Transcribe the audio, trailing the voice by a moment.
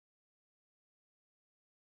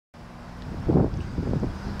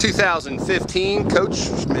2015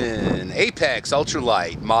 Coachmen Apex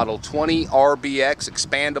Ultralight Model 20 RBX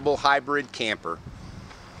expandable hybrid camper.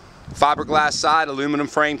 Fiberglass side, aluminum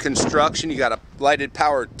frame construction. You got a lighted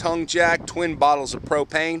power tongue jack, twin bottles of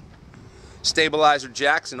propane, stabilizer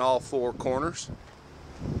jacks in all four corners.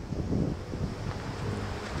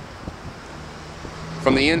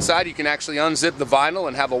 From the inside, you can actually unzip the vinyl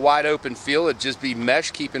and have a wide open feel. It'd just be mesh,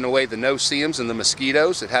 keeping away the no-see-ums and the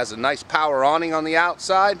mosquitoes. It has a nice power awning on the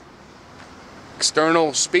outside.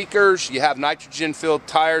 External speakers. You have nitrogen-filled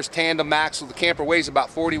tires, tandem axle. The camper weighs about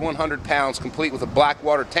 4,100 pounds, complete with a black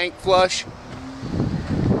water tank flush.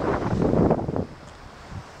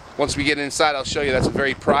 Once we get inside, I'll show you that's a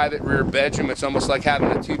very private rear bedroom. It's almost like having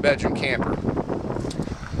a two-bedroom camper.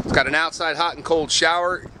 It's got an outside hot and cold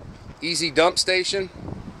shower, easy dump station.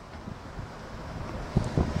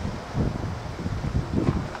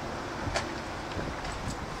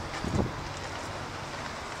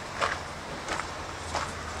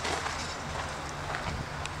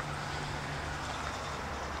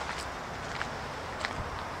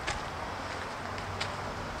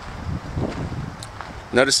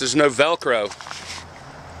 Notice there's no Velcro.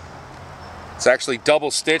 It's actually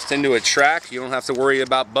double stitched into a track. You don't have to worry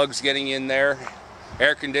about bugs getting in there,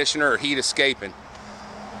 air conditioner, or heat escaping.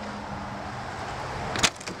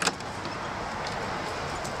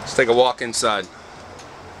 Let's take a walk inside.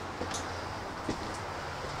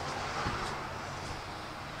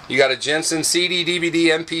 You got a Jensen CD, DVD,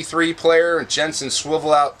 MP3 player, and Jensen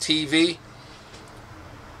swivel out TV.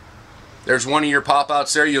 There's one of your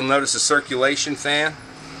pop-outs there. You'll notice a circulation fan.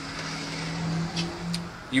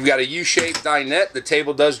 You've got a U-shaped dinette. The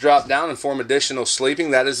table does drop down and form additional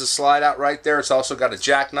sleeping. That is a slide out right there. It's also got a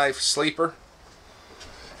jackknife sleeper.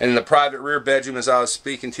 And in the private rear bedroom, as I was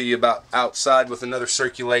speaking to you about outside, with another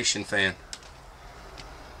circulation fan.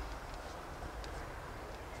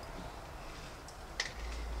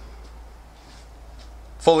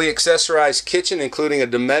 Fully accessorized kitchen, including a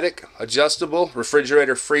Dometic adjustable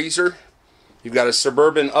refrigerator freezer. You've got a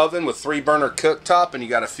Suburban oven with 3-burner cooktop, and you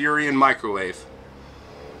got a Furion microwave.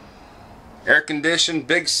 Air conditioned,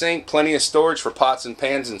 big sink, plenty of storage for pots and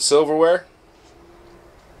pans and silverware.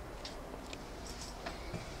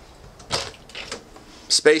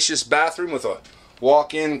 Spacious bathroom with a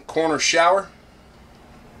walk-in corner shower.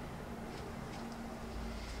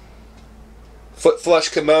 Foot flush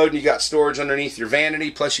commode, and you got storage underneath your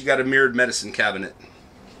vanity, plus you got a mirrored medicine cabinet.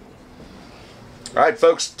 Alright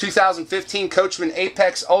folks, 2015 Coachmen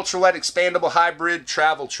Apex Ultralight Expandable Hybrid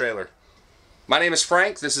Travel Trailer. My name is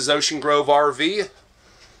Frank, this is Ocean Grove RV.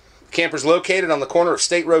 The camper's located on the corner of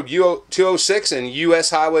State Road 206 and US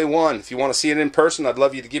Highway 1. If you want to see it in person, I'd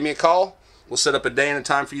love you to give me a call. We'll set up a day and a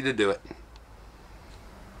time for you to do it.